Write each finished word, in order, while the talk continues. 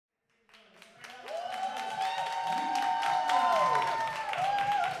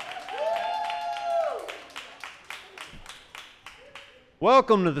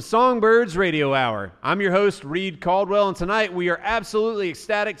Welcome to the Songbirds Radio Hour. I'm your host, Reed Caldwell, and tonight we are absolutely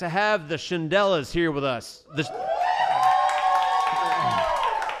ecstatic to have the Shindellas here with us. The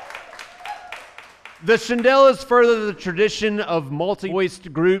Shindellas further the tradition of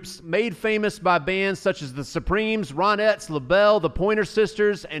multi-voiced groups made famous by bands such as the Supremes, Ronettes, LaBelle, the Pointer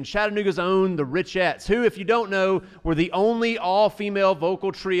Sisters, and Chattanooga's own the Richettes, who, if you don't know, were the only all-female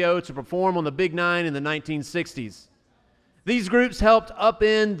vocal trio to perform on the Big Nine in the 1960s. These groups helped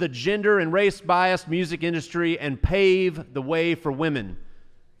upend the gender and race-biased music industry and pave the way for women.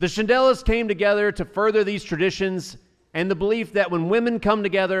 The Shindellas came together to further these traditions and the belief that when women come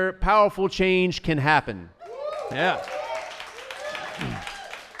together, powerful change can happen. Yeah.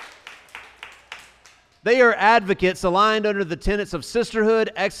 They are advocates aligned under the tenets of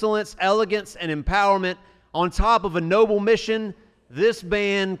sisterhood, excellence, elegance, and empowerment. On top of a noble mission, this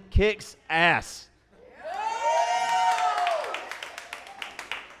band kicks ass.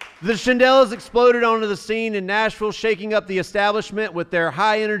 The Shindellas exploded onto the scene in Nashville, shaking up the establishment with their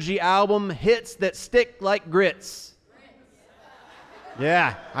high-energy album, Hits That Stick Like Grits.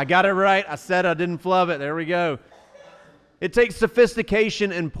 Yeah, I got it right. I said I didn't flub it. There we go. It takes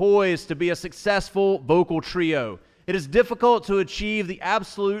sophistication and poise to be a successful vocal trio. It is difficult to achieve the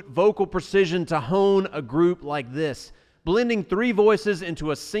absolute vocal precision to hone a group like this, blending three voices into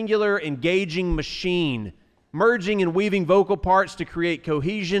a singular, engaging machine, merging and weaving vocal parts to create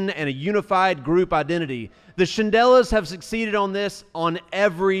cohesion and a unified group identity. The Shindellas have succeeded on this on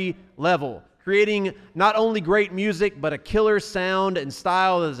every level, creating not only great music, but a killer sound and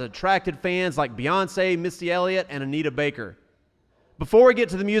style that has attracted fans like Beyonce, Missy Elliott, and Anita Baker. Before we get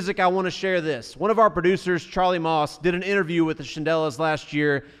to the music, I want to share this. One of our producers, Charlie Moss, did an interview with the Shindellas last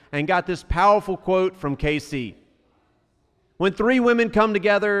year and got this powerful quote from KC. When three women come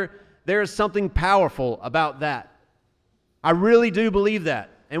together, there is something powerful about that. I really do believe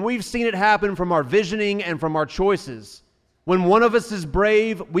that. And we've seen it happen from our visioning and from our choices. When one of us is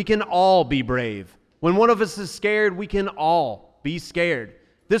brave, we can all be brave. When one of us is scared, we can all be scared.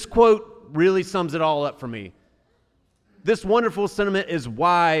 This quote really sums it all up for me. This wonderful sentiment is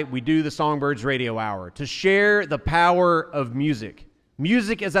why we do the Songbirds Radio Hour, to share the power of music.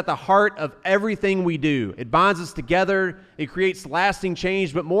 Music is at the heart of everything we do. It binds us together, it creates lasting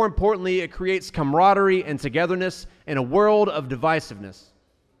change, but more importantly, it creates camaraderie and togetherness in a world of divisiveness.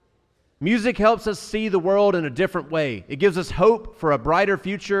 Music helps us see the world in a different way. It gives us hope for a brighter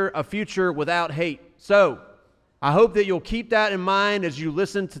future, a future without hate. So, I hope that you'll keep that in mind as you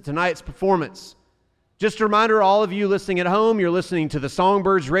listen to tonight's performance. Just a reminder, all of you listening at home, you're listening to the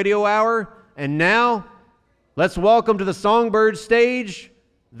Songbirds Radio Hour, and now, let's welcome to the Songbird stage,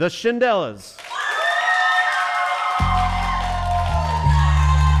 the Shindellas.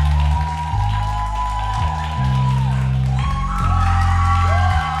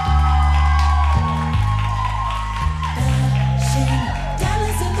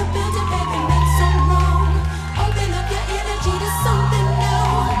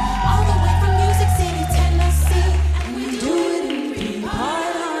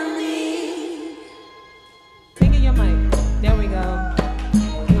 There we go.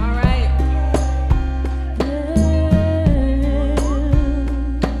 All right.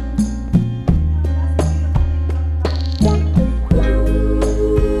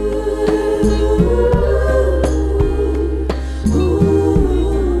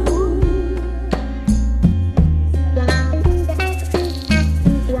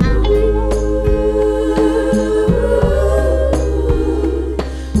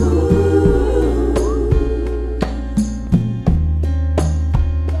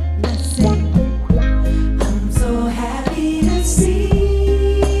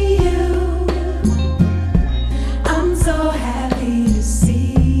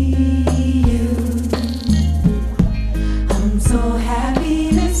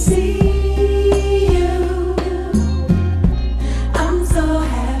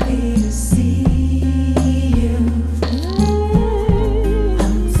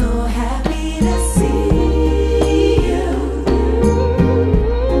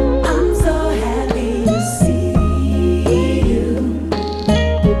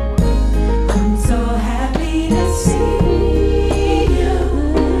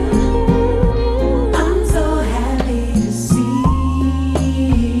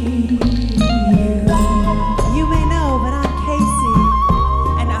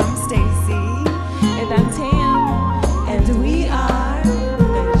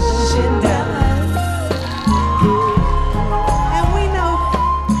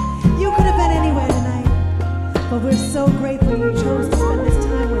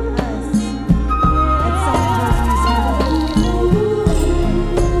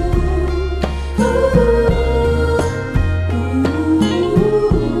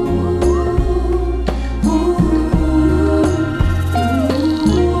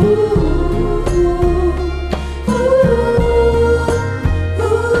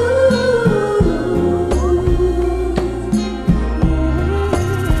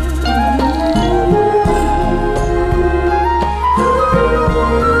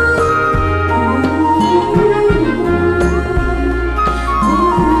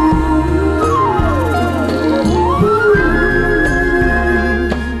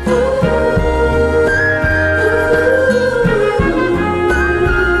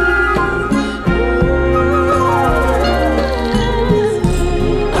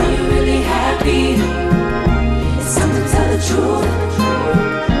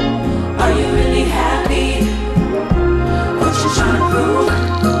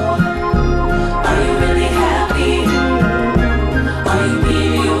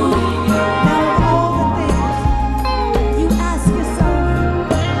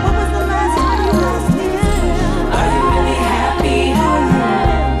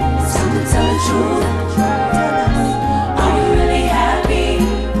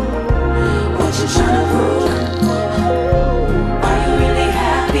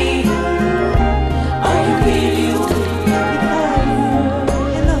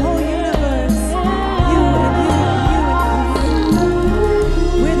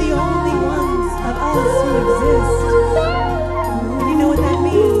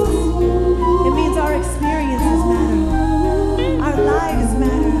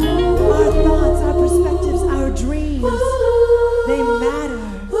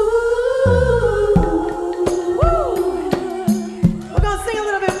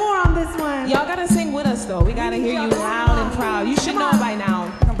 more on this one. Y'all gotta sing with us though. We gotta hear you loud and proud. You should know by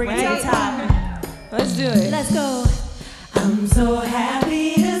now. I'm bring it to the top. Let's do it. Let's go. I'm so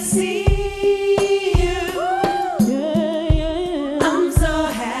happy to see you. I'm so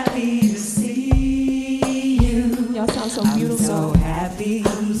happy to see you. Y'all sound so beautiful. I'm so happy.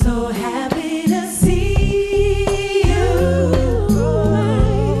 I'm so happy to see you.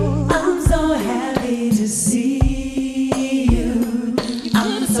 I'm so happy to see you.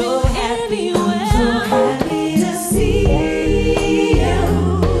 I'm so happy. I'm so happy to see you.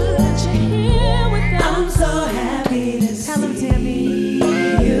 I'm so happy to see you. Tell him, Tammy. We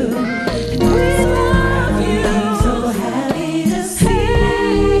love you. I'm so happy to see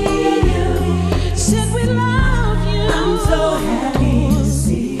you. Said we love you. I'm so happy to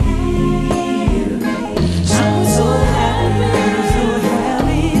see you. I'm so happy. I'm so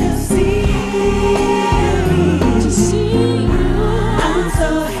happy to see you. To see you. I'm so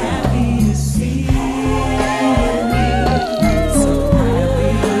happy to see you. So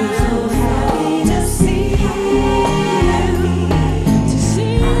happy. I'm so happy to see you. To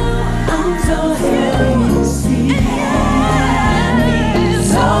see you. I'm so happy to see you.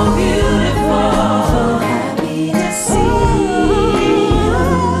 So beautiful. So happy to see you.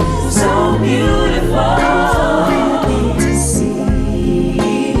 So beautiful. So happy to see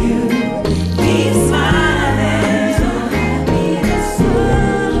you. Keep smiling. So happy to see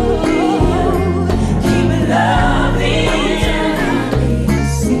you. Keep loving. So happy to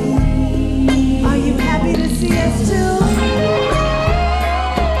see you. Are you happy to see us too?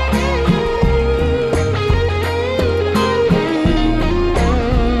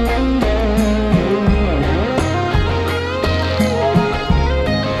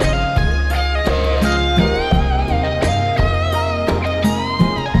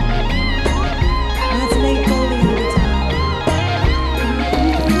 That's Nate Foley on guitar.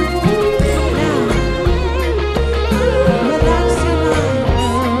 Now, relax your mind.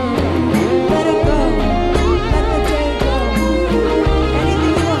 Let it go. Let the day go.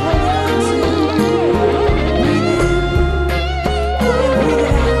 Anything you were holding on to, breathe in and breathe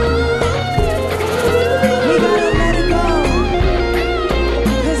it out. We gotta let it go.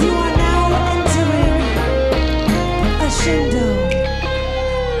 'Cause you are now entering a Shindel.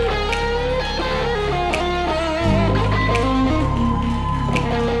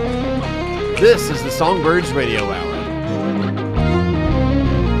 This is the Songbirds Radio Hour.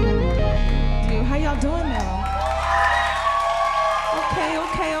 Dude, how y'all doing now?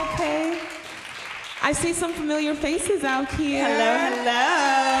 Okay. I see some familiar faces out here.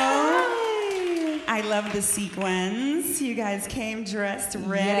 Hello. I love the sequins. You guys came dressed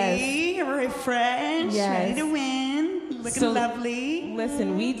ready, refreshed, Yes. ready to win. Looking So, lovely.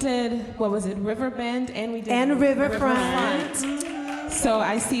 Listen, we did, what was it, Riverbend, and we did And Riverfront. So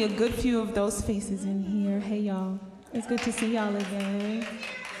I see a good few of those faces in here. Hey, y'all. It's good to see y'all again.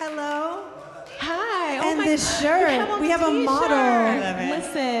 Hello. Hi. Oh And my this God, shirt. you have on We the have a t-shirt. model. Love it.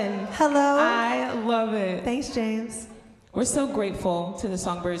 Listen. Hello. I love it. Thanks, James. We're so grateful to the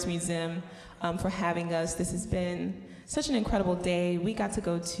Songbirds Museum for having us. This has been such an incredible day. We got to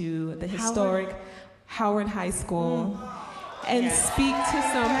go to the historic Howard High School and speak to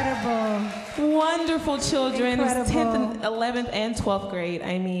some Incredible. wonderful children, Incredible. 10th and 11th and 12th grade.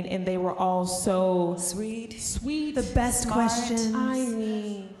 I mean, and they were all so Sweet. sweet. The best Smart. questions. I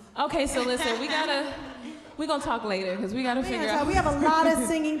mean, okay, so listen, we're gonna talk later because we gotta figure out. We have a lot of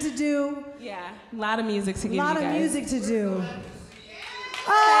singing to do. Yeah, a lot of music to A give lot you of guys. music to do.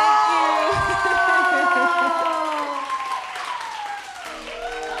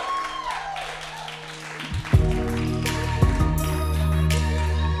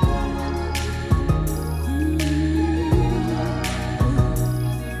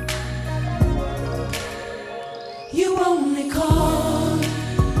 You only call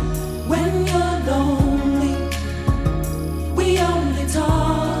when you're lonely. We only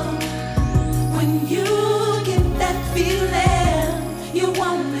talk when you get that feeling.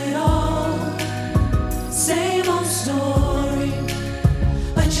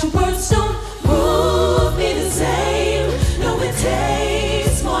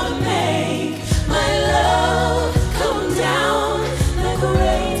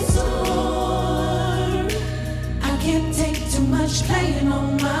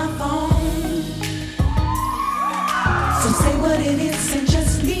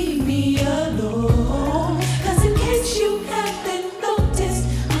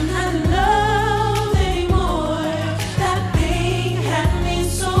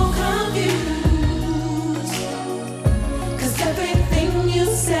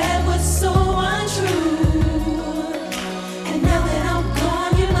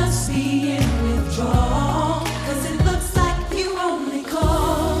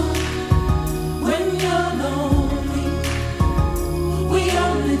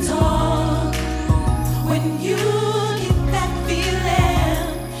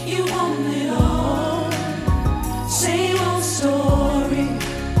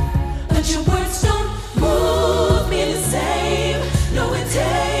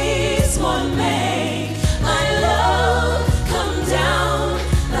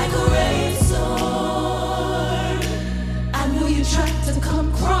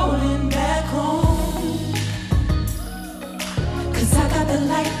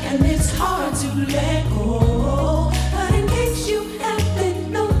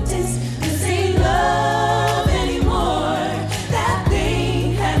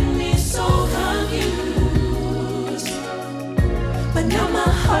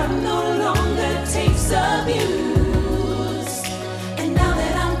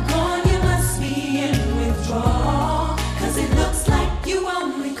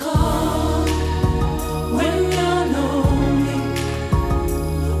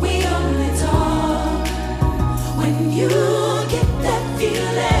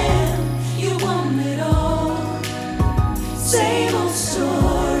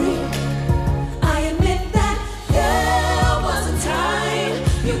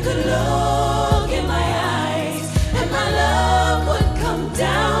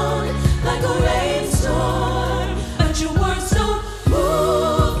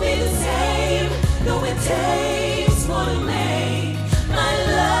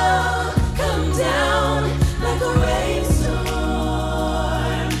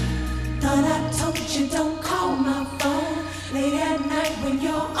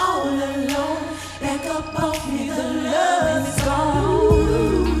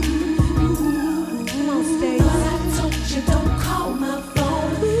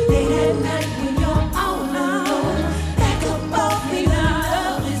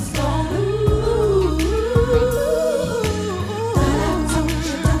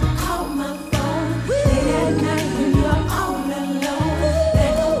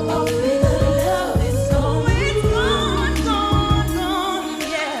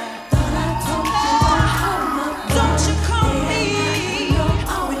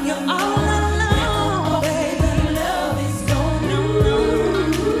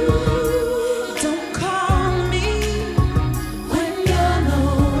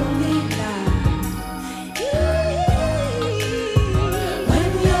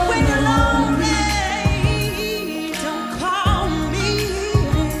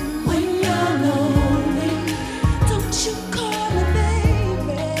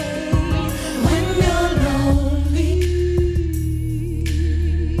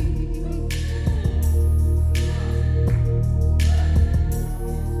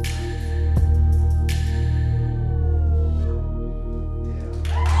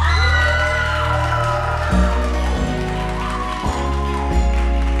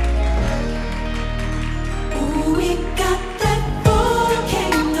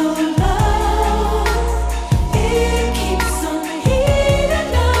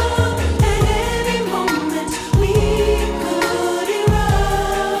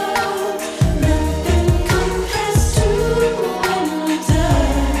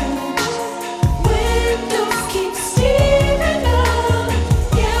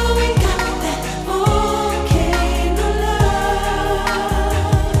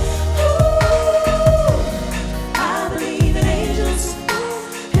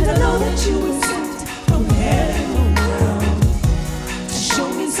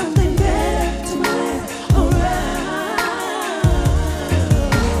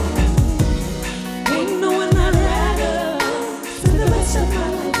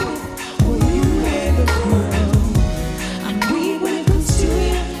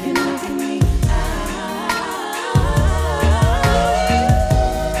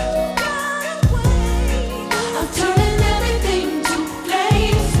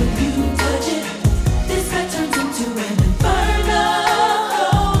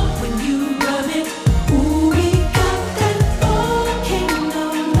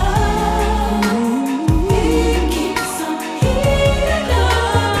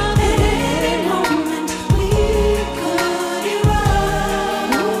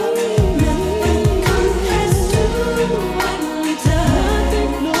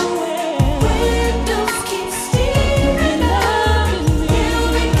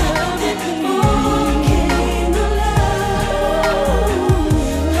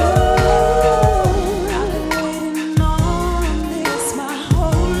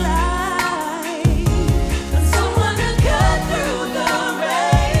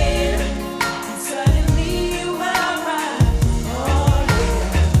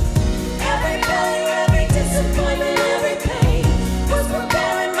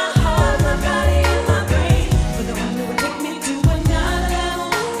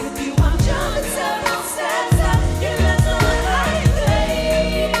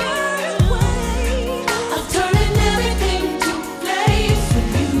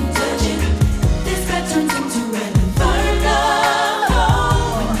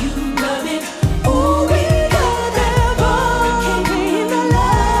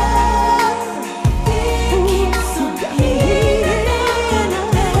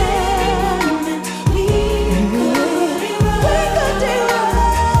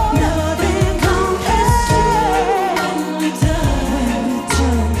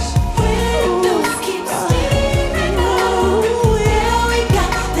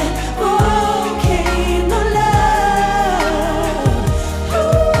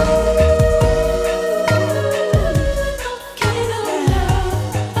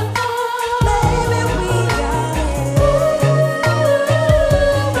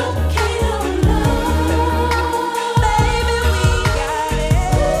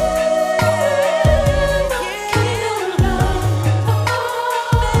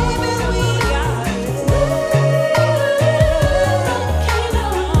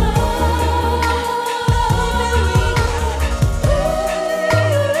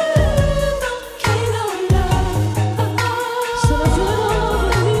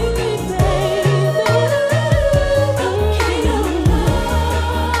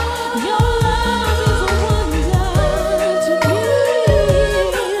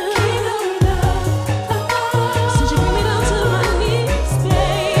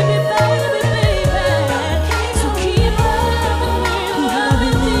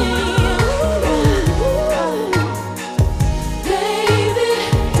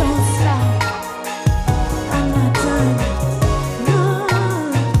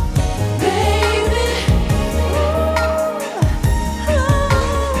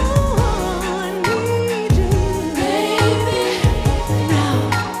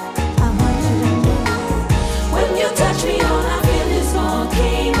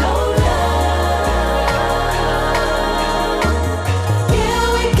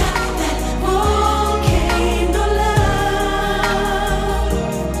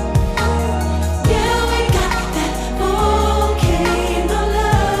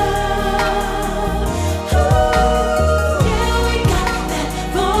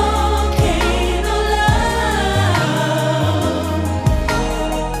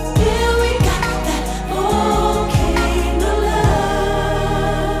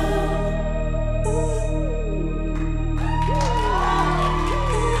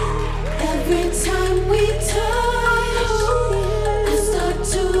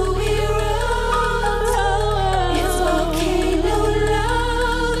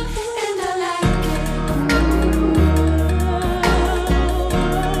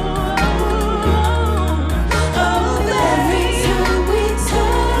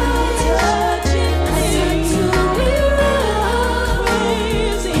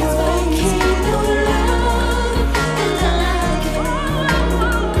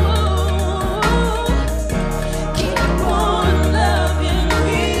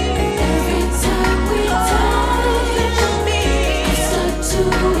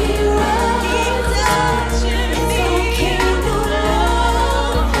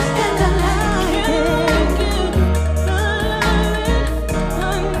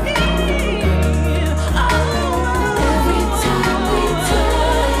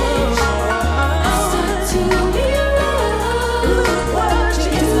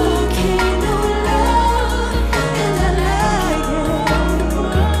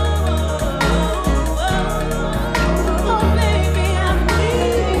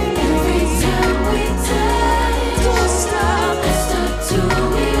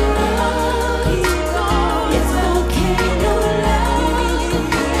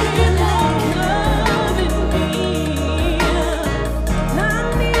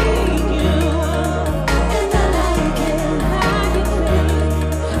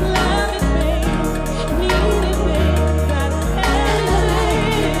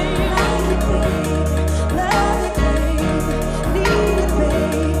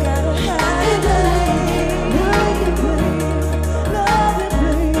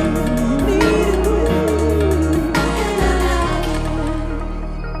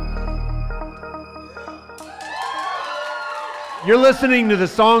 You're listening to the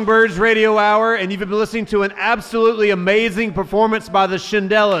Songbirds Radio Hour, and you've been listening to an absolutely amazing performance by the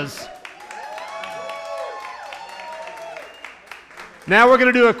Shindellas. Now we're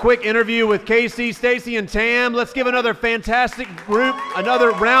going to do a quick interview with Casey, Stacy, and Tam. Let's give another fantastic group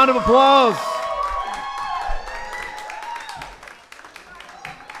another round of applause.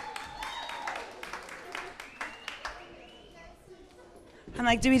 I'm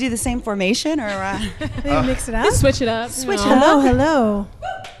like, do we do the same formation or Maybe mix it up. Switch it up. switch it Hello, up? hello.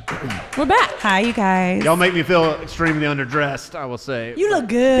 We're back. Hi, you guys. Y'all make me feel extremely underdressed, I will say. You look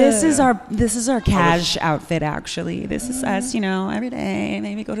good. This is our cash outfit. Actually, this is us. Every day.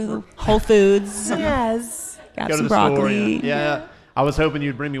 Maybe go to the Whole Foods. Yes. Got Go to some the store, broccoli. yeah. I was hoping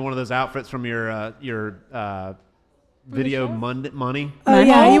you'd bring me one of those outfits from your video money. Oh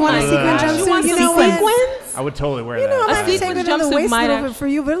yeah, you want a Oh, sequin gosh. jumpsuit? You want some know what? sequins? I would totally wear You know, that. I might sequin take it on the jumpsuit waist a might little bit for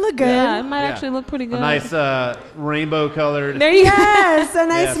you, but it look good. Yeah, it might Yeah. actually look pretty A good. nice rainbow colored. There you go. Yes, a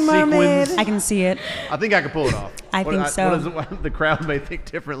nice Yeah, mermaid. sequins. I can see it. I think I could pull it off. I think so. The crowd may think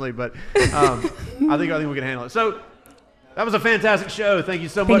differently, but I think we can handle it. So that was a fantastic show. Thank you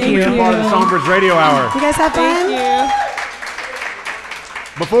so much Thank for being you. part of the Songbirds Radio Hour. You guys have fun? Thank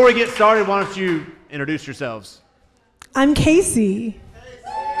you. Before we get started, why don't you introduce yourselves? I'm Casey.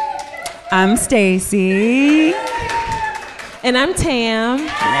 I'm Stacy. And I'm Tam.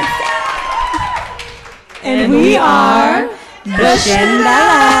 And we are The Shindellas.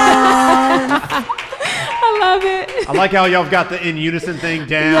 I love it. I like how y'all have got the in unison thing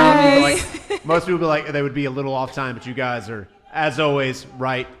down. Yes. Like, most people they would be a little off time, but you guys are, as always,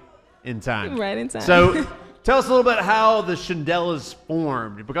 right in time. Right in time. So tell us a little bit how the Shindellas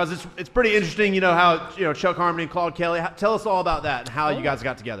formed, because it's pretty interesting, how Chuck Harmony and Claude Kelly. Tell us all about that and how you guys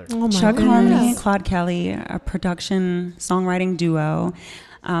got together. Oh my Chuck goodness. Harmony and Claude Kelly, a production songwriting duo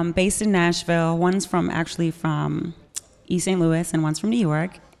based in Nashville. One's actually from East St. Louis and one's from New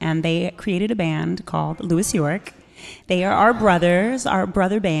York. And they created a band called Louis York. They are our brothers, our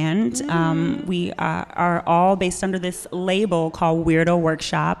brother band. We are all based under this label called Weirdo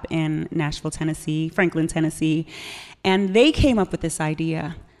Workshop in Nashville, Tennessee, Franklin, Tennessee. And they came up with this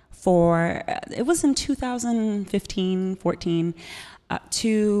idea it was in 2015, 14,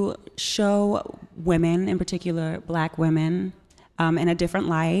 to show women, in particular black women, in a different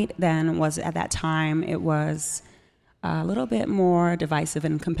light than was at that time. It was a little bit more divisive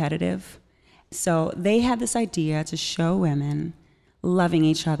and competitive. So they had this idea to show women loving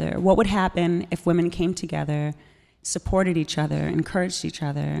each other. What would happen if women came together, supported each other, encouraged each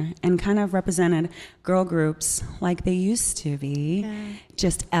other, and kind of represented girl groups like they used to be. Yeah.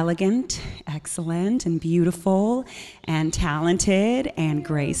 Just elegant, excellent, and beautiful, and talented, and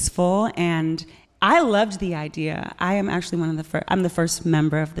graceful. And I loved the idea. I am actually I'm the first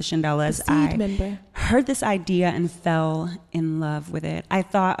member of the Shindellas. Seed member. Heard this idea and fell in love with it. I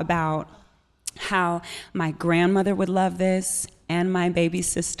thought about how my grandmother would love this, and my baby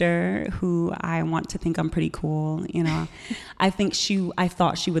sister, who I want to think I'm pretty cool, I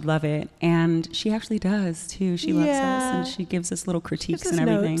thought she would love it, and she actually does too. She loves us, and she gives us little critiques and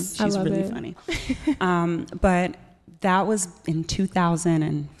everything. notes. She's really funny. But that was in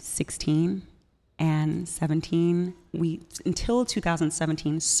 2016 and 17. We, until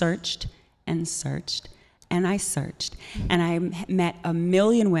 2017, searched and searched, and I searched, and I met a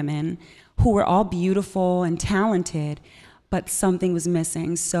million women who were all beautiful and talented, but something was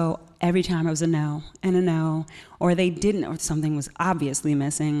missing. So every time I was a no, or they didn't, or something was obviously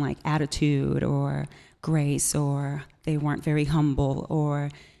missing, like attitude or grace, or they weren't very humble,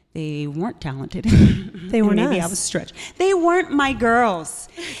 or they weren't talented. They weren't Maybe us. I was stretched. They weren't my girls.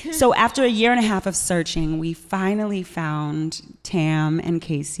 So after a year and a half of searching, we finally found Tam and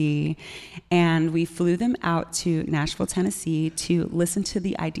Casey, and we flew them out to Nashville, Tennessee to listen to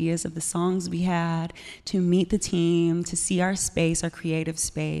the ideas of the songs we had, to meet the team, to see our space, our creative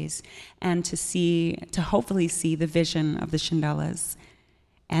space, and to hopefully see the vision of the Shindellas.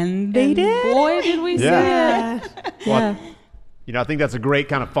 And they did. Boy, did we see it. Well, I think that's a great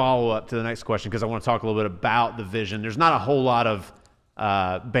kind of follow-up to the next question, because I want to talk a little bit about the vision. There's not a whole lot of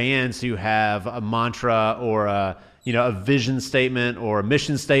bands who have a mantra or a vision statement or a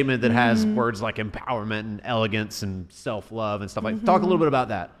mission statement that has words like empowerment and elegance and self-love and stuff like that. Talk a little bit about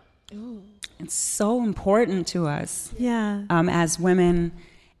that. It's so important to us. Yeah. As women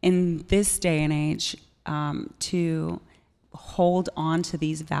in this day and age, to hold on to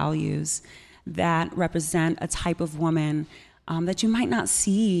these values that represent a type of woman that you might not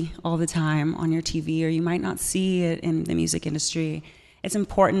see all the time on your TV, or you might not see it in the music industry. It's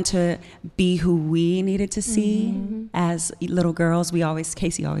important to be who we needed to see as little girls.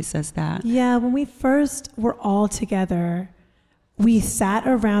 Casey always says that. Yeah, when we first were all together, we sat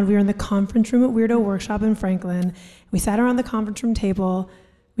around, we were in the conference room at Weirdo Workshop in Franklin. We sat around the conference room table.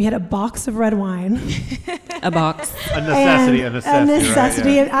 We had a box of red wine. A box. A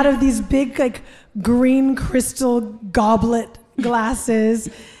necessity, right? Yeah. Out of these big, like, green crystal goblet glasses.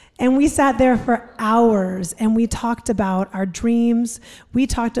 And we sat there for hours and we talked about our dreams. We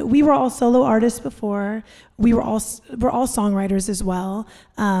were all solo artists before. We're all songwriters as well.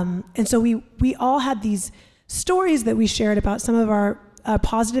 And so we all had these stories that we shared about some of our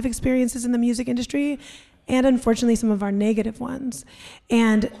positive experiences in the music industry and unfortunately some of our negative ones.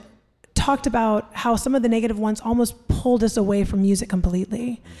 And talked about how some of the negative ones almost pulled us away from music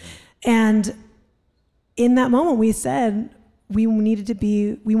completely. And in that moment we said, we wanted to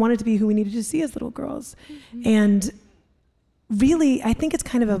be who we needed to see as little girls. Mm-hmm. And really, I think it's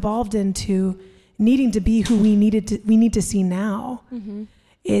kind of evolved into needing to be who we need to see now. Mm-hmm.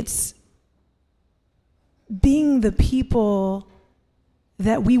 It's being the people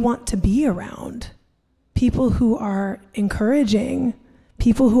that we want to be around. People who are encouraging,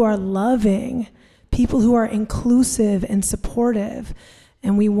 people who are loving, people who are inclusive and supportive.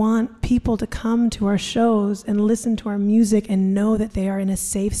 And we want people to come to our shows and listen to our music and know that they are in a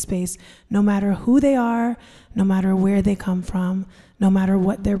safe space, no matter who they are, no matter where they come from, no matter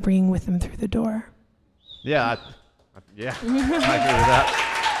what they're bringing with them through the door. Yeah, I agree with that.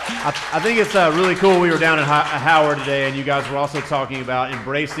 I think it's really cool. We were down at Howard today, and you guys were also talking about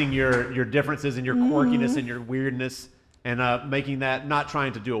embracing your differences and your quirkiness and your weirdness, and making that, not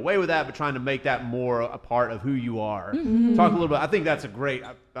trying to do away with that, but trying to make that more a part of who you are. Mm-hmm. Talk a little bit. I think that's a great.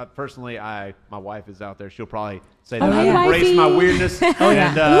 Personally, my wife is out there. She'll probably say that I embrace my weirdness, and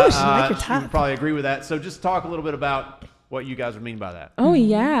she would probably agree with that. So just talk a little bit about what you guys mean by that. Oh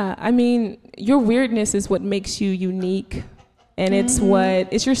yeah, I mean, your weirdness is what makes you unique. And it's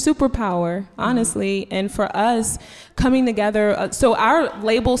it's your superpower, honestly. And for us, coming together, so our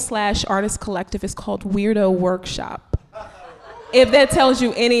label / artist collective is called Weirdo Workshop. If that tells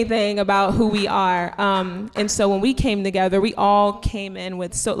you anything about who we are. And so when we came together, we all came in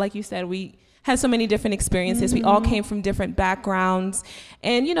with, so like you said, we had so many different experiences. We all came from different backgrounds.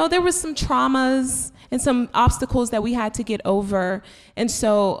 And, there was some traumas and some obstacles that we had to get over. And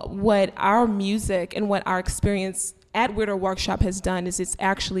so what our music and what our experience at Weirdo Workshop has done is it's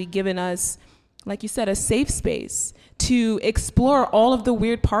actually given us, like you said, a safe space to explore all of the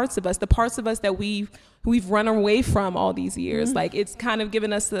weird parts of us, the parts of us that we've run away from all these years. Mm-hmm. Like, it's kind of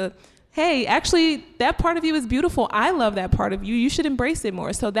given us the, hey, actually, that part of you is beautiful. I love that part of you. You should embrace it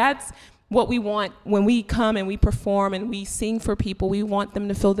more. So that's what we want when we come and we perform and we sing for people. We want them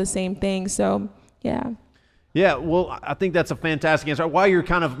to feel the same thing. So, yeah. Yeah, well, I think that's a fantastic answer. While you're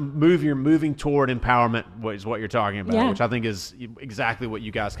kind of moving toward empowerment, is what you're talking about, which I think is exactly what you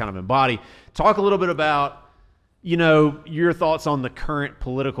guys kind of embody. Talk a little bit about, your thoughts on the current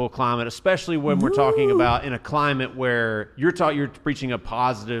political climate, especially when we're talking about in a climate where you're preaching a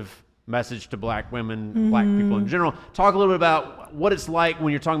positive message to Black women, Black people in general. Talk a little bit about what it's like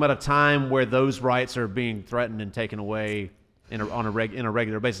when you're talking about a time where those rights are being threatened and taken away in a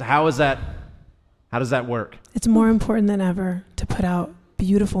regular basis. How does that work? It's more important than ever to put out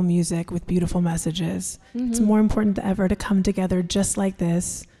beautiful music with beautiful messages. Mm-hmm. It's more important than ever to come together just like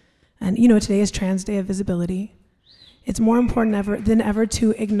this. And, today is Trans Day of Visibility. It's more important than ever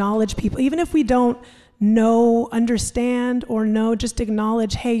to acknowledge people. Even if we don't understand, or just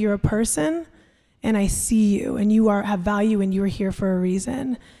acknowledge, hey, you're a person, and I see you, and you have value, and you are here for a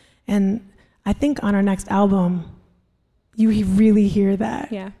reason. And I think on our next album, you really hear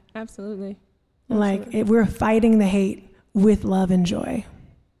that. Yeah, absolutely. We're fighting the hate with love and joy.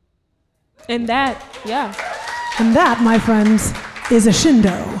 And that, And that, my friends, is a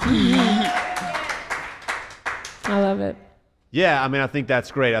shindo. I love it. Yeah, I mean, I think that's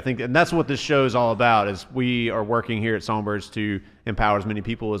great. And that's what this show is all about, is we are working here at Songbirds to empower as many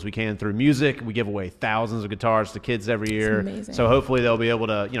people as we can through music. We give away thousands of guitars to kids every year. Amazing. So hopefully they'll be able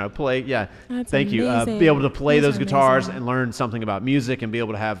to, play. Yeah, that's thank amazing. you. Be able to play Those those are guitars amazing. and learn something about music and be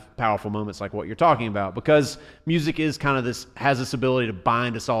able to have powerful moments like what you're talking about. Because music is kind of has this ability to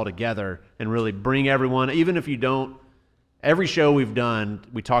bind us all together and really bring everyone, even if you don't. Every show we've done,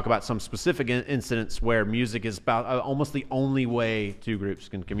 we talk about some specific incidents where music is about almost the only way two groups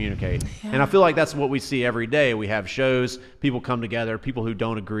can communicate. Yeah. And I feel like that's what we see every day. We have shows, people come together, people who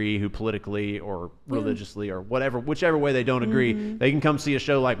don't agree, who politically or religiously or whichever way they don't agree, they can come see a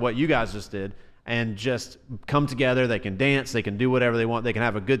show like what you guys just did and just come together. They can dance, they can do whatever they want, they can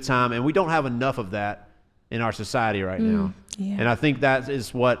have a good time. And we don't have enough of that in our society right now. Yeah. And I think that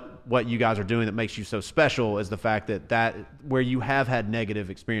is what you guys are doing that makes you so special, is the fact that where you have had negative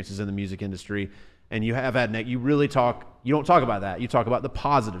experiences in the music industry, and you have had you really you don't talk about that. You talk about the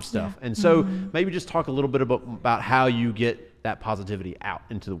positive stuff. And so maybe just talk a little bit about how you get that positivity out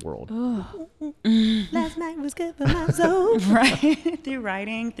into the world. Last night was good for my soul. Right. Through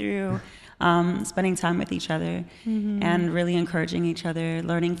writing, through spending time with each other, and really encouraging each other,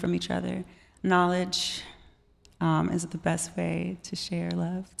 learning from each other. Knowledge is the best way to share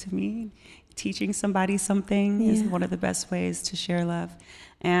love to me. Teaching somebody something is one of the best ways to share love.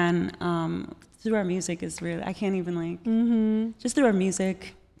 And through our music is really, I can't even just through our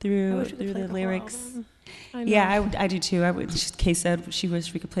music, through the lyrics. Yeah, I do too. Kay said she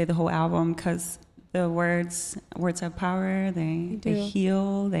wished we could play the whole album because the words have power. They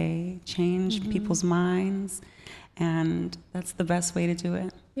heal. They change people's minds, and that's the best way to do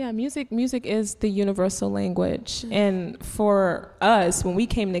it. Yeah, music is the universal language, and for us, when we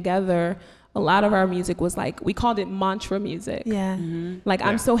came together, a lot of our music was like, we called it mantra music. Yeah. Like,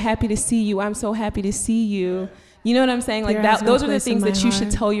 I'm so happy to see you. I'm so happy to see you. You know what I'm saying? Like those are the things that you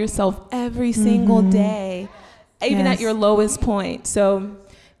should tell yourself every single day, even at your lowest point. So,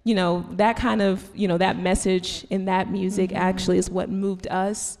 that kind of, that message in that music actually is what moved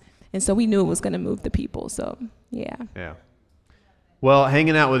us. And so we knew it was going to move the people. So, yeah. Yeah. Well,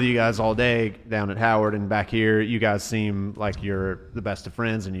 hanging out with you guys all day down at Howard and back here, you guys seem like you're the best of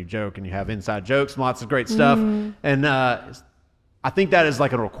friends, and you joke and you have inside jokes and lots of great stuff. And I think that is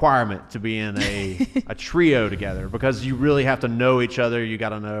like a requirement to be in a trio together, because you really have to know each other. You got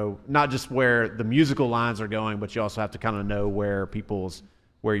to know not just where the musical lines are going, but you also have to kind of know where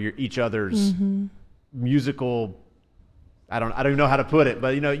each other's musical. I don't even know how to put it,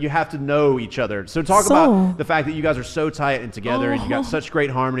 but you have to know each other. So talk about the fact that you guys are so tight and together, and you got such great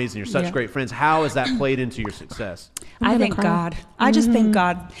harmonies, and you're such great friends. How has that played into your success? I thank God. I just thank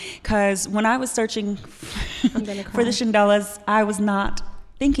God, because when I was searching for the Shindellas, I was not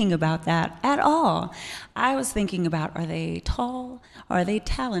thinking about that at all. I was thinking about, are they tall? Are they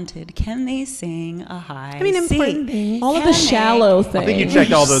talented? Can they sing a high important things. All of the shallow things. I think you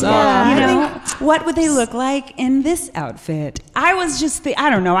checked all those boxes. What would they look like in this outfit? I was just,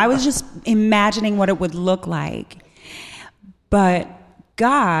 I was just imagining what it would look like. But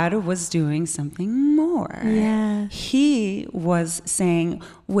God was doing something more. Yeah. He was saying,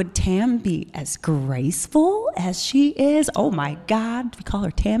 would Tam be as graceful as she is? Oh my God, we call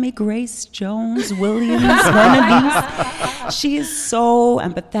her Tammy Grace Jones Williams, one of these. She is so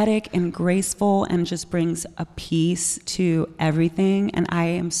empathetic and graceful and just brings a peace to everything. And I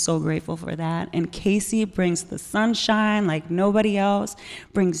am so grateful for that. And Casey brings the sunshine like nobody else,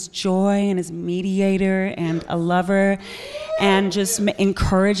 brings joy and is mediator and a lover, and just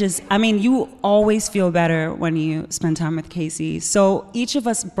encourages. I mean, you always feel better when you spend time with Casey. So each of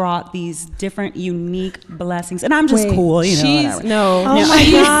us brought these different, unique blessings. And I'm just cool, She's, oh my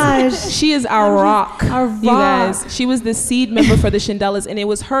gosh. She is our rock. Our rock. You guys. She was the seed member for the Shindellas, and it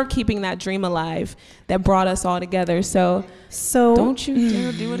was her keeping that dream alive that brought us all together. So don't you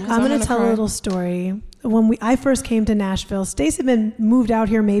dare do it. I'm going to tell a little story. When I first came to Nashville, Stace had been moved out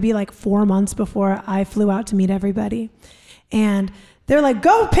here maybe like 4 months before I flew out to meet everybody. And they're like,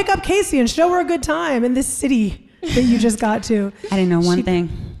 go pick up Casey and show her a good time in this city that you just got to. I didn't know one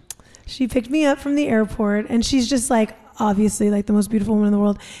thing. She picked me up from the airport, and she's just like, obviously like the most beautiful woman in the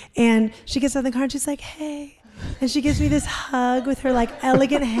world. And she gets out of the car and she's like, hey. And she gives me this hug with her like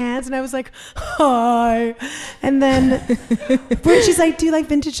elegant hands. And I was like, hi. And then she's like, do you like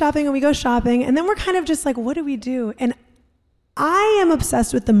vintage shopping? And we go shopping. And then we're kind of just like, what do we do? And I am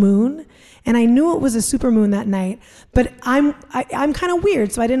obsessed with the moon. And I knew it was a super moon that night, but I'm kind of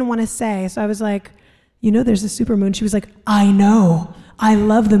weird, so I didn't want to say. So I was like, there's a super moon. She was like, I know. I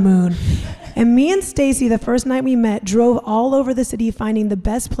love the moon. And me and Stacy, the first night we met, drove all over the city finding the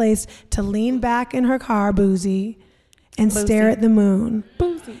best place to lean back in her car, boozy, and stare at the moon.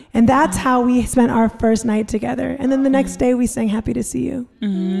 Boozy. And that's how we spent our first night together. And then the next day we sang Happy to See You.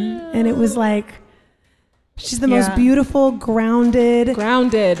 And it was like, she's the most beautiful, grounded.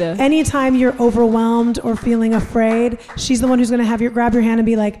 Anytime you're overwhelmed or feeling afraid, she's the one who's going to grab your hand and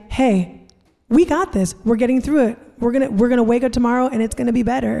be like, hey, we got this. We're getting through it. We're gonna wake up tomorrow and it's gonna be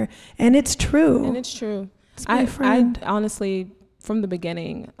better. And it's true. It's my friend. I honestly, from the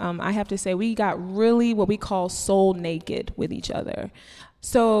beginning, I have to say we got really what we call soul naked with each other.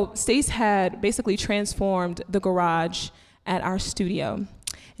 So Stace had basically transformed the garage at our studio,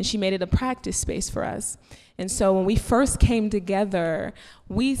 and she made it a practice space for us. And so when we first came together,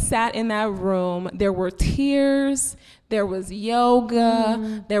 we sat in that room. There were tears, there was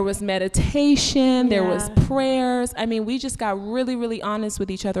yoga, there was meditation, there was prayers. I mean, we just got really, really honest with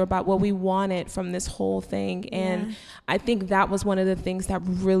each other about what we wanted from this whole thing. And I think that was one of the things that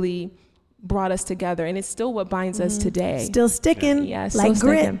really brought us together, and it's still what binds us today. Still sticking, Yeah, it's like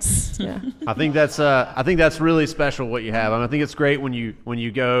still sticking. grits. Yeah. I think that's really special what you have. I think it's great when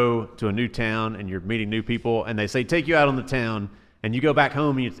you go to a new town and you're meeting new people and they say take you out on the town and you go back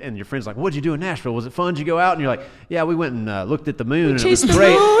home and your friend's like, what'd you do in Nashville? Was it fun? Did you go out? And you're like, yeah, we went and looked at the moon and it was chased the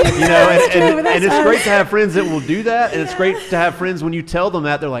great. moon. You know, and That's it's us. great to have friends that will do that, and it's great to have friends when you tell them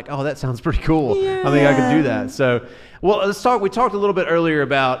that they're like, oh, that sounds pretty cool. I think I could do that. So, well, let's talk. We talked a little bit earlier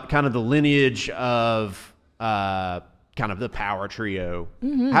about kind of the lineage of kind of the power trio.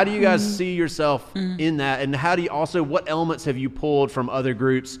 How do you guys see yourself in that, and how do you also, what elements have you pulled from other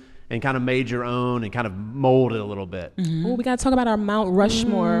groups and kind of made your own and kind of molded a little bit? Well, we got to talk about our Mount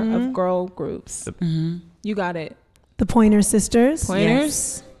Rushmore of girl groups. You got it. The Pointer Sisters,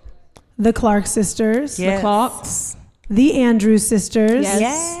 Pointers, the Clark Sisters, the Clocks. the Andrews Sisters,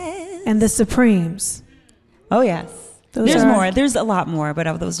 Yes. and the Supremes. Oh, yes. Those There's are- more. There's a lot more,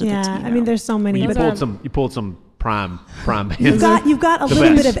 but those are Yeah, the two. I mean, there's so many. You but pulled some prime bands. You've got a The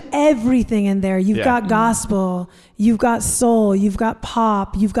little best. bit of everything in there. You've Yeah. got gospel, you've got soul, you've got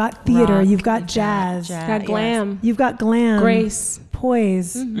pop, you've got theater, Rock, you've got you've got jazz, jazz. Got glam. you've got glam, Grace.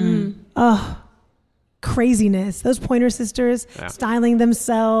 poise. Oh, craziness. Those Pointer Sisters styling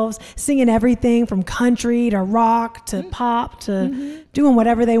themselves, singing everything from country to rock to pop to doing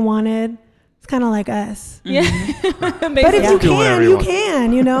whatever they wanted. It's kind of like us. Yeah. But if Basically. you Do whatever can, you you want.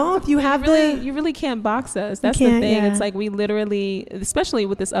 can, you know, if you have You really can't box us. That's the can't, thing. yeah. It's like we literally, especially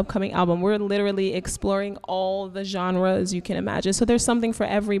with this upcoming album, we're literally exploring all the genres you can imagine. So there's something for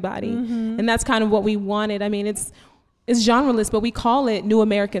everybody. And that's kind of what we wanted. I mean, it's genreless, but we call it New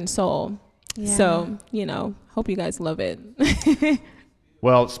American Soul. Yeah. So, hope you guys love it.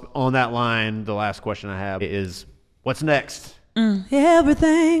 Well, on that line, the last question I have is, what's next?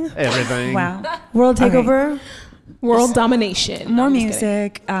 everything. Everything. Wow. World takeover. World domination. More No, I'm just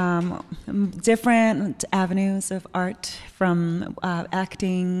kidding. music, different avenues of art, from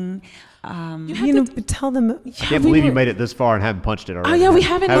acting. You know, tell them. I can't believe you made it this far and haven't punched it already. Oh, yeah, we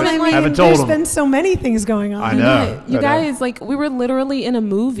haven't even, like- haven't told There's them. been so many things going on. I know. You guys, like, we were literally in a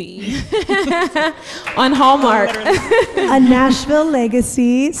movie on Hallmark. A Nashville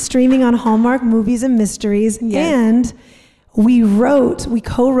legacy streaming on Hallmark Movies and Mysteries. Yes. And we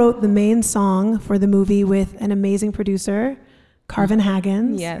co-wrote the main song for the movie with an amazing producer, Carvin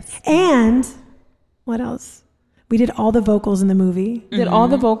Haggins. Yes. And what else? We did all the vocals in the movie. Did all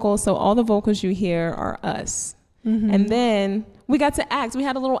the vocals, so all the vocals you hear are us. And then we got to act. We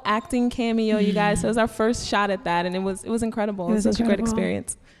had a little acting cameo, you guys. So it was our first shot at that, and it was incredible. It was such a great incredible.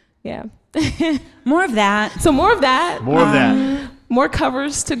 experience. Yeah. More of that. So more of that. More of that. More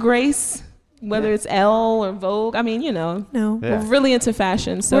covers to Grace, whether it's Elle or Vogue. I mean, No. Yeah. we're really into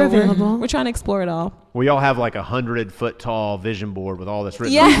fashion, so We're available. we're trying to explore it all. We all have like 100-foot tall vision board with all this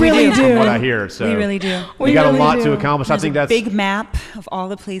written. Yeah, on it, we really from do. what I hear. So We really do. we got a really lot do. to accomplish. I There's think a that's big map of all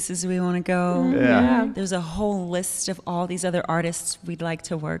the places we want to go. Yeah. There's a whole list of all these other artists we'd like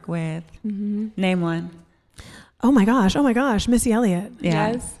to work with. Name one. Oh my gosh, Missy Elliott,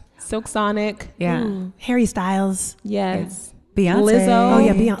 Yeah. Yes. Silk Sonic. Yeah. Harry Styles. Yes. Beyonce. Lizzo. Oh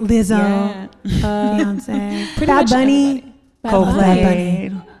yeah, Lizzo, Yeah. Beyonce, Pretty Bad much Bunny. everybody. Bad Coldplay.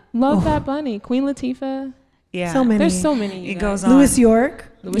 Bunny. Love Bad Bunny. Queen Latifah. Yeah. So many. There's so many. you It guys. goes on. Louis York.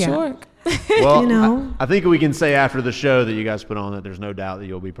 Louis Yeah. York. Well, You know. I think we can say after the show that you guys put on that there's no doubt that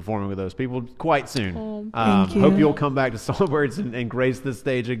you'll be performing with those people quite soon. Thank you. Hope you'll come back to Songbirds and grace this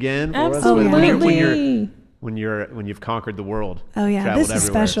stage again for us Absolutely. when you've conquered the world. Oh, yeah, traveled this is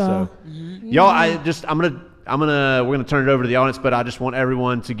everywhere. special. So, y'all, we're gonna turn it over to the audience, but I just want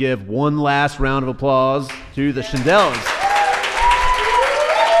everyone to give one last round of applause to the Shindellas.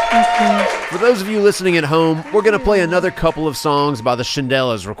 For those of you listening at home, we're going to play another couple of songs by the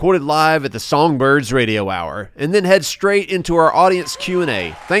Shindellas recorded live at the Songbirds Radio Hour, and then head straight into our audience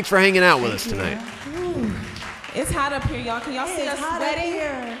Q&A. Thanks for hanging out with us tonight. It's hot up here, y'all. Can y'all see us hot up sweating?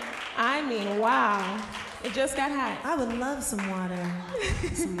 here. I mean, wow. It just got hot. I would love some water.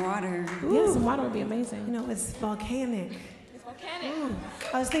 Some water. Yeah, some water would be amazing. You know, it's volcanic. It's volcanic.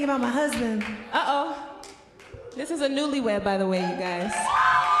 I was thinking about my husband. Uh-oh. This is a newlywed, by the way, you guys.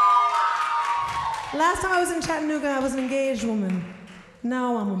 Last time I was in Chattanooga, I was an engaged woman.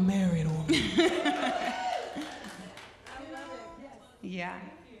 Now I'm a married woman. Yeah.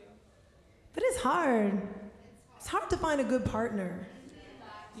 But it's hard. It's hard to find a good partner.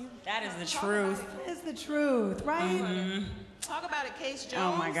 That is the truth. It's the truth, right? Talk about it, Case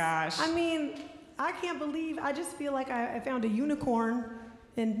Jones. Oh my gosh. I mean, I can't believe, I just feel like I found a unicorn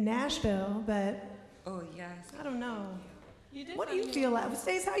in Nashville, but Oh yes. I don't know. You did What do you find- feel like?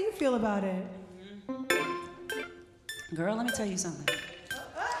 Stace, how you feel about it? Girl, let me tell you something.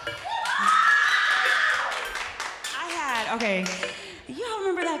 Okay. Y'all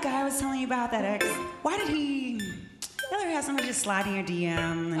remember that guy I was telling you about, that ex? Why did he... You ever have somebody just slide in your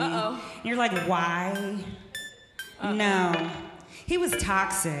DM? And you're like, why? No. He was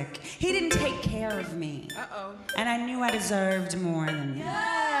toxic. He didn't take care of me. And I knew I deserved more than that.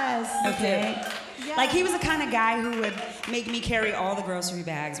 Yes. Okay? Yes. Like, he was the kind of guy who would make me carry all the grocery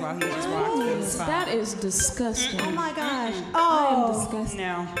bags while he just walked through the spot. That is disgusting. Oh my gosh. I am Oh. disgusted.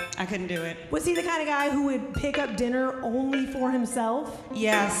 No, I couldn't do it. Was he the kind of guy who would pick up dinner only for himself?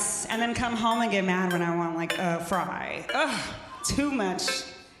 Yes, and then come home and get mad when I want, like, a fry. Ugh, too much.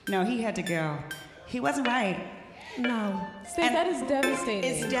 No, he had to go. He wasn't right. No. Steve, that is devastating.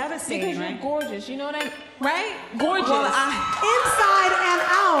 It's devastating, because right? you're gorgeous. You know what I mean? Right? Gorgeous. Well, Inside and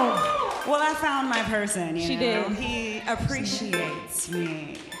out. I found my person, you She know? did. He appreciates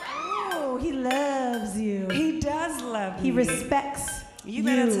me. Oh, he loves you. He does love me. He respects You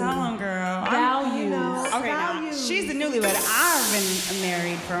better tell him, girl. Values. Okay, now, Values. she's the newlywed. I've been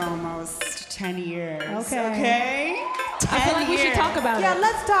married for almost 10 years. Okay. 10 I feel like we should years. talk about Yeah, it.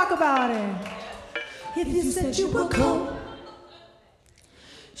 let's talk about it. If you said you were cold,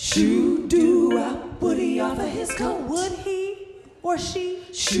 shoo-doo-wop, would he offer his coat? Would he or she?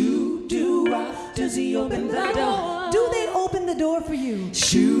 Shoo-doo-wop, does he open the door? Do they open the door for you?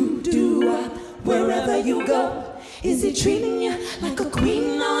 Shoo-doo-wop, wherever you go. Is he treating you like a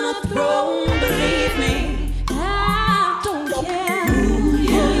queen on a throne? Believe me, I don't care who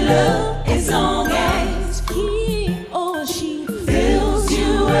you love, as long as he or she fills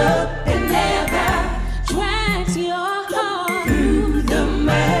you up and never drags your heart through the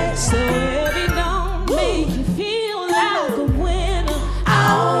mud. So if it don't make you feel like a winner,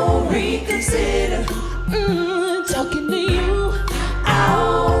 I'll reconsider talking to you.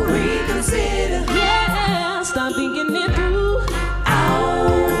 I'll reconsider. Yeah, start thinking it through.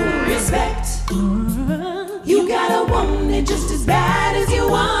 I'll respect. You gotta want it just as bad as you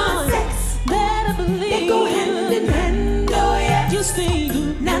want sex. Better believe they go hand in hand. Oh yeah, you see.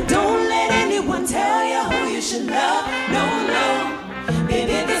 Now don't let anyone tell you who you should love. No, no,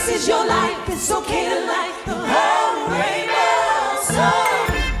 baby, this is your life. It's okay to like the whole rainbow. So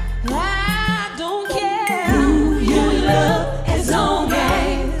I don't care who you love, as long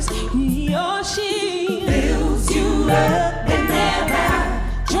as he or she fills you up and never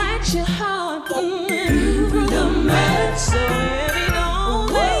drags your heart through the mud. So every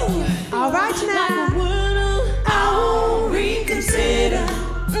don't make all right now, like a winner, I'll reconsider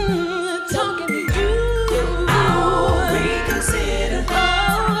talking to you. I'll reconsider.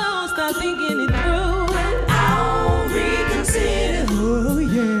 Oh, start thinking it through. I'll reconsider. Oh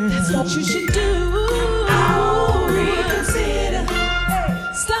yeah, that's what you should do. I'll reconsider.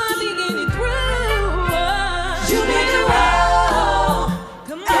 Start thinking it through. You make it roll.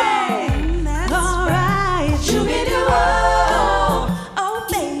 Come on, that's all right. You make it roll.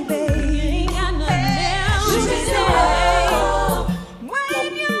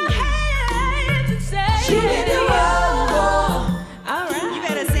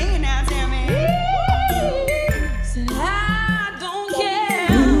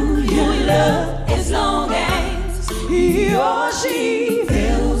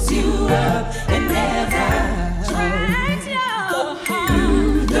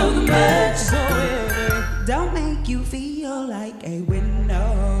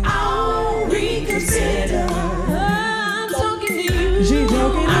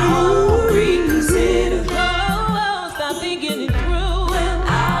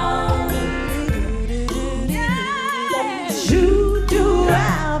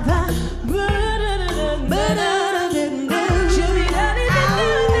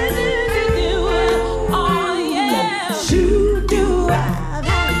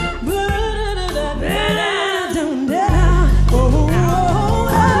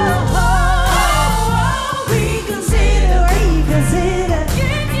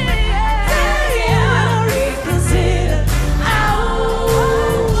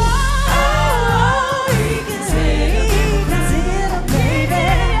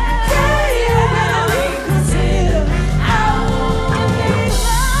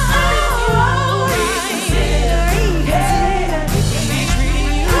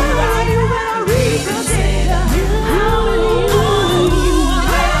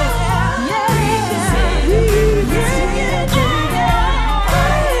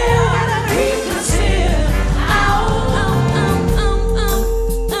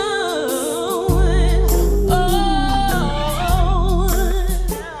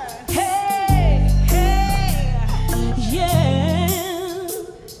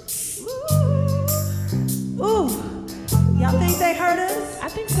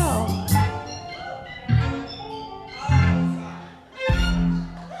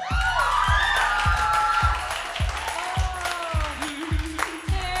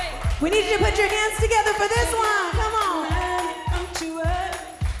 you to put your hands together for this one. Come on. Don't you worry,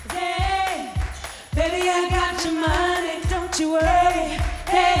 hey, baby, I got your money. Don't you worry,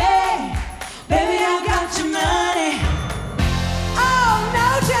 hey, baby, I got your money. Oh,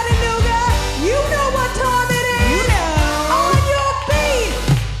 no, Chattanooga. You know what time it is. You know. On your feet.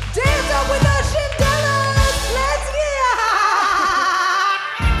 Dance up with us, Shindellas. Let's get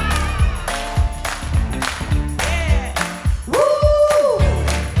Woo!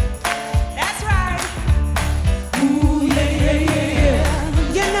 That's right. Ooh,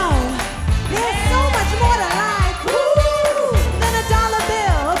 yeah. You know, there's so much more to life than a dollar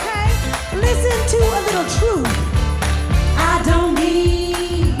bill, okay? Listen to a little truth. I don't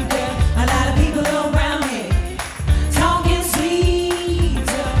need a lot of people around me talking sweet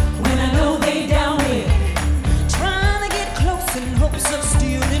when I know they down here trying to get close in hopes of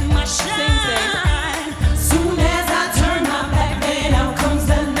stealing my shine. Soon as I turn my back, then out comes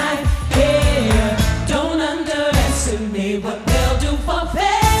the night. Yeah, don't underestimate what they'll do for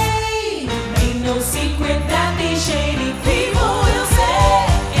fame. Ain't no secret that these shady people will say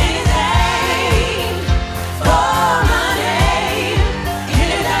anything for money.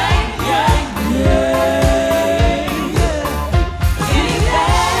 Anything,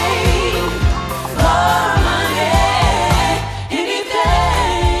 anything for money. Anything.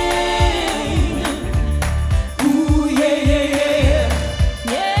 Ooh, yeah.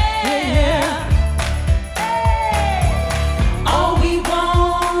 All we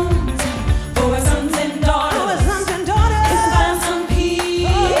want for our sons and daughters is find some peace.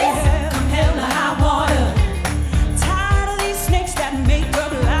 Come hell or high water. Tired of these snakes that make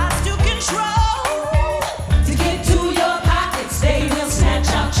up lies to control. To get to your pockets, they will snatch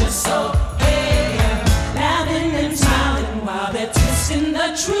out your soul. Yeah, laughing and smiling while they're twisting the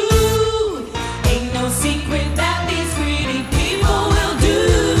truth. Ain't no secret that these greedy people will do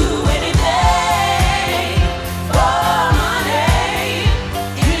anything for money.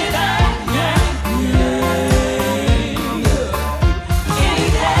 Anything,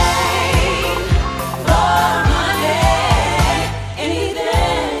 anything for money.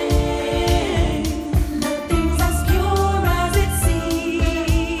 Anything. Nothing's as pure as it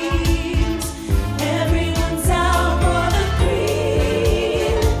seems. Everyone's out for the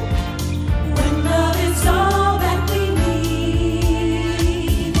thrill. When love is all that we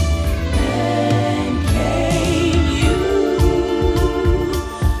need, then came you,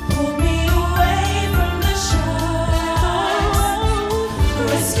 pulled me away from the sharks,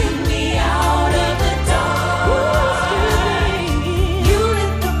 rescued me out of the dark. You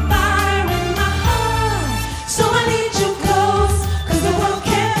lit the fire in my heart, so I need you close, 'cause the world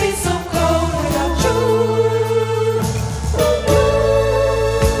can't be so cold without you.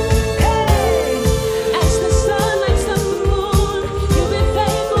 As the sun lights the moon, you've been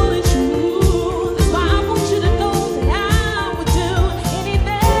faithful and true. That's why I want you to know that I would do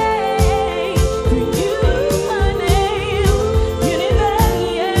anything for you, honey. Anything,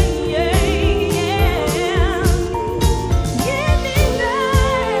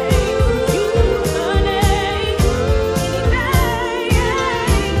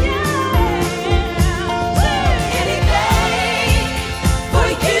 for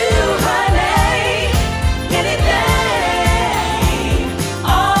you, honey. Anything,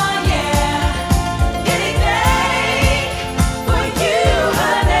 oh yeah. Anything for you,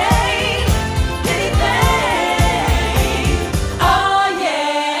 honey. Anything, oh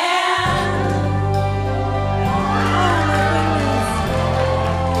yeah.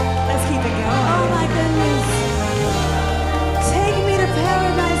 Let's keep it going. Oh my goodness. Take me to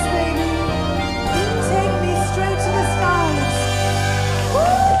paradise, baby. Take me straight to the stars.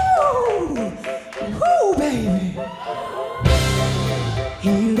 Woo! Woo, baby.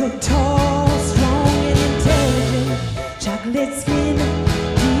 He looked tall, strong, and intelligent. Chocolate skin,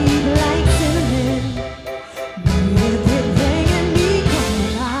 deep like cinnamon. Made everything in me come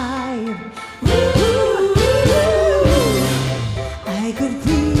alive. I could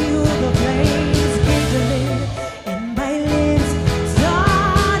feel the flames kindling, and my lips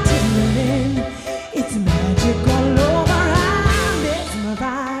start tingling. It's magic all over, I'm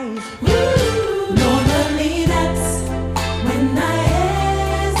mesmerized. Normally that's when I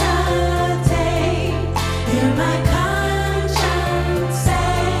hesitate. Hear my conscience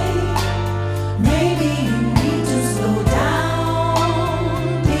say, maybe you need to slow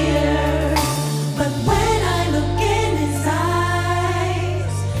down, dear. But when I look in his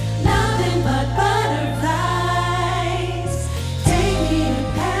eyes, nothing but butterflies. Take me to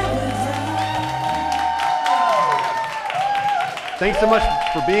paradise. Thanks so much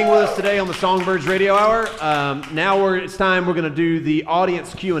for being with us today on the Songbirds Radio Hour. Now it's time we're going to do the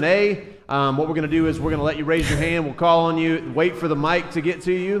audience Q&A. What we're going to do is we're going to let you raise your hand. We'll call on you. Wait for the mic to get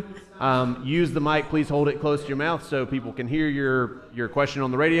to you. Use the mic. Please hold it close to your mouth so people can hear your question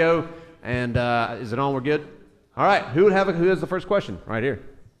on the radio. And is it on? We're good? All right. Who has the first question? Right here.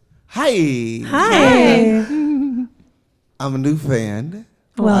 Hi. Hi. I'm a new fan.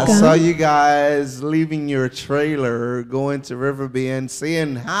 Welcome. I saw you guys leaving your trailer, going to Riverbend,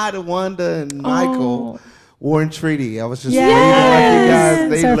 saying hi to Wanda and Michael. Warren Treaty. I was just waving like you guys.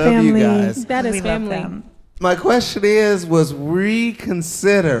 They our love family. you guys. That is We love family. them. My question was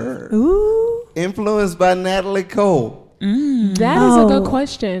Reconsider Ooh, influenced by Natalie Cole? That is a good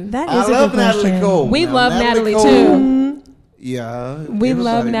question. That is I a love good Natalie question. Cole. We Now, love Natalie Cole, too. Yeah. We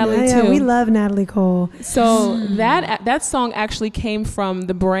love everybody Natalie knows. Yeah, too. we love Natalie Cole. So that song actually came from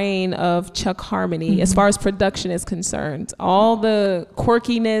the brain of Chuck Harmony as far as production is concerned. All the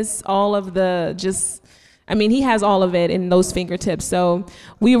quirkiness, all of the he has all of it in those fingertips. So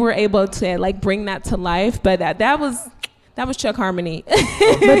we were able to like bring that to life, but that was Chuck Harmony.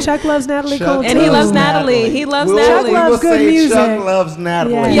 But Chuck loves Natalie Chuck Cole too. And he loves loves Natalie. He loves We'll- Natalie. we will Chuck loves good say music. Chuck loves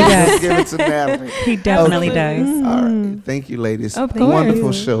Natalie. Yeah. Yes. Let's give it to Natalie. He definitely Absolutely. does. All right. Thank you, ladies. Of course.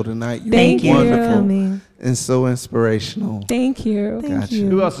 Wonderful show tonight. You Thank were you. Wonderful Coming. and so inspirational. Thank you. Thank Gotcha. you.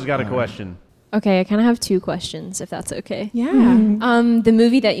 Who else has got a question? Okay, I kind of have two questions, if that's okay. Yeah. The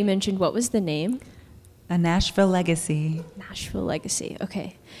movie that you mentioned, what was the name? A Nashville Legacy. Nashville Legacy.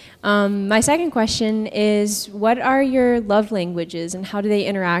 Okay. My second question is, what are your love languages and how do they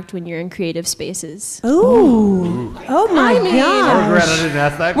interact when you're in creative spaces? Ooh. Oh my I regret gosh. I didn't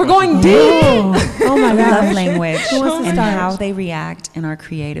ask that We're question. going deep. Oh my Love gosh. language Who wants to and start? how they react in our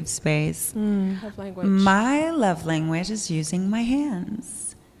creative space. Love language. My love language is using my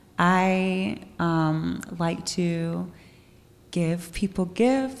hands. I like to give people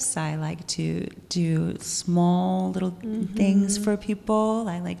gifts. I like to do small little things for people.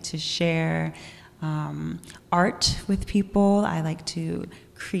 I like to share art with people. I like to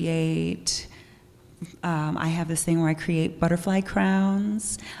create. I have this thing where I create butterfly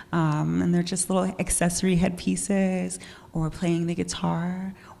crowns, and they're just little accessory headpieces, or playing the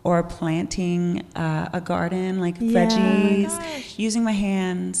guitar, or planting a garden like veggies. Using my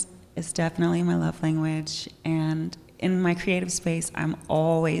hands is definitely my love language, and in my creative space, I'm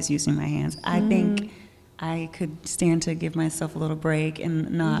always using my hands. I think I could stand to give myself a little break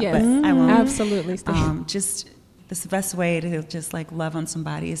and not, Yes. but I won't. Absolutely. Just the best way to just like love on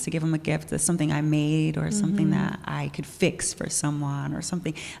somebody is to give them a gift that's something I made or something that I could fix for someone or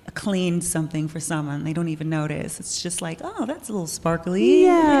something, clean something for someone. They don't even notice. It's just like, oh, that's a little sparkly.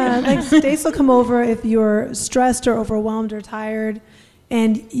 Yeah, like Stace will come over if you're stressed or overwhelmed or tired,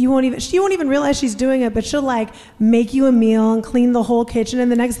 and she won't even realize she's doing it, but she'll like make you a meal and clean the whole kitchen,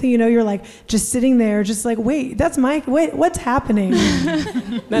 and the next thing you know, you're like just sitting there, just like, wait, what's happening?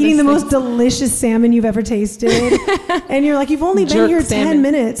 Eating the most delicious salmon you've ever tasted, and you're like, you've only been Jerk here salmon. 10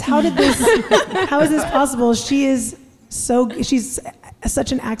 minutes. How is this possible? She's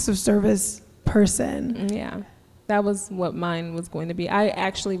such an acts of service person. Yeah, that was what mine was going to be. I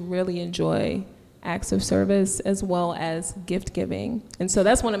actually really enjoy acts of service as well as gift giving, and so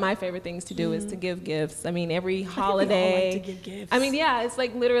that's one of my favorite things to do is to give gifts. I mean, every holiday. like to give gifts. I mean, yeah, it's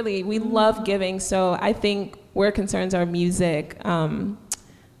like literally we love giving. So I think where it concerns our music,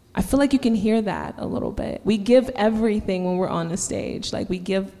 I feel like you can hear that a little bit. We give everything when we're on the stage. Like we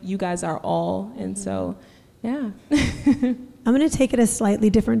give you guys our all, and so yeah. I'm going to take it a slightly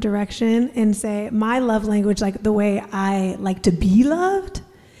different direction and say my love language, like the way I like to be loved,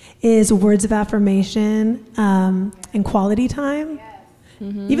 is words of affirmation and quality time.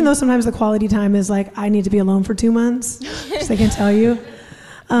 Even though sometimes the quality time is like, I need to be alone for 2 months, just I can tell you.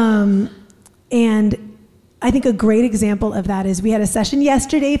 And I think a great example of that is we had a session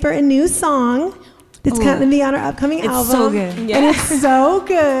yesterday for a new song that's going to be on our upcoming album. so good. And it's so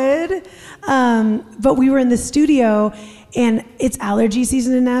good. But we were in the studio, and it's allergy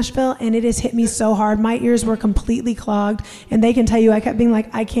season in Nashville, and it has hit me so hard. My ears were completely clogged, and they can tell you, I kept being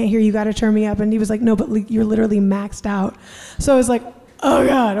like, I can't hear you, got to turn me up. And he was like, no, but you're literally maxed out. So I was like, oh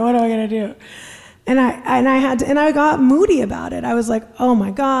God, what am I gonna do? And I got moody about it. I was like, oh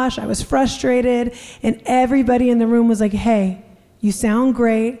my gosh, I was frustrated, and everybody in the room was like, hey, you sound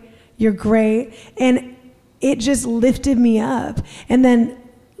great, you're great, and it just lifted me up. And then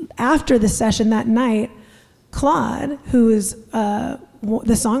after the session that night, Claude, who is the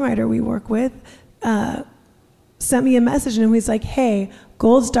songwriter we work with, sent me a message, and he was like, hey,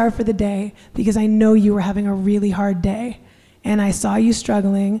 gold star for the day, because I know you were having a really hard day, and I saw you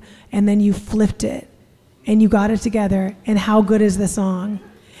struggling, and then you flipped it, and you got it together, and how good is the song?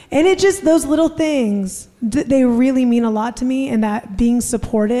 And it just, those little things, they really mean a lot to me, and that being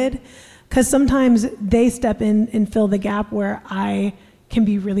supported Because sometimes they step in and fill the gap where I can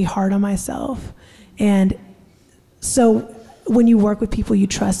be really hard on myself. And so when you work with people you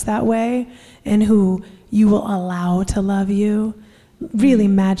trust that way and who you will allow to love you, really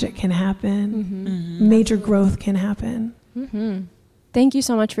magic can happen. Major growth can happen. Thank you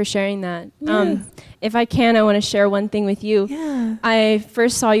so much for sharing that. If I can, I want to share one thing with you. Yeah. I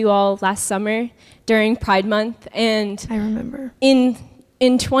first saw you all last summer during Pride Month, and I remember.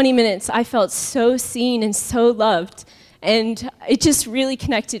 in 20 minutes, I felt so seen and so loved, and it just really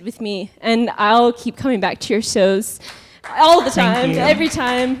connected with me. And I'll keep coming back to your shows all the time, every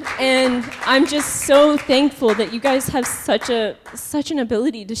time, and I'm just so thankful that you guys have such an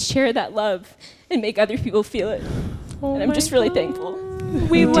ability to share that love and make other people feel it. And I'm just really thankful.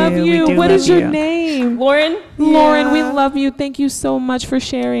 We love you. What is your name? Lauren. Lauren, we love you. Thank you so much for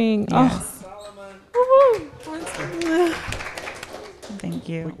sharing. Yes. Oh. Thank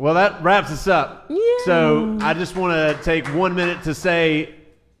you. Well, that wraps us up. Yeah. So I just want to take 1 minute to say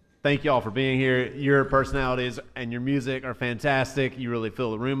thank y'all for being here. Your personalities and your music are fantastic. You really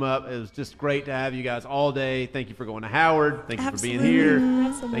fill the room up. It was just great to have you guys all day. Thank you for going to Howard. Thank you for being here.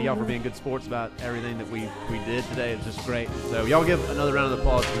 Thank y'all for being good sports about everything that we did today. It was just great. So y'all give another round of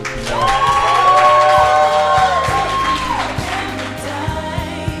applause to the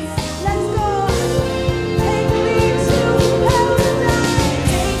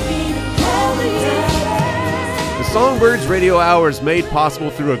Songbirds Radio Hour is made possible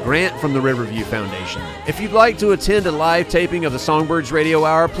through a grant from the Riverview Foundation. If you'd like to attend a live taping of the Songbirds Radio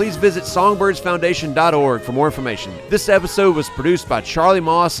Hour, please visit songbirdsfoundation.org for more information. This episode was produced by Charlie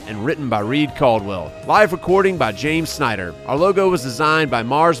Moss and written by Reed Caldwell. Live recording by James Snyder. Our logo was designed by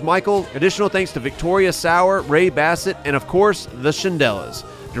Mars Michael. Additional thanks to Victoria Sauer, Ray Bassett, and of course, the Shindellas.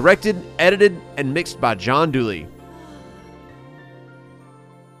 Directed, edited, and mixed by John Dooley.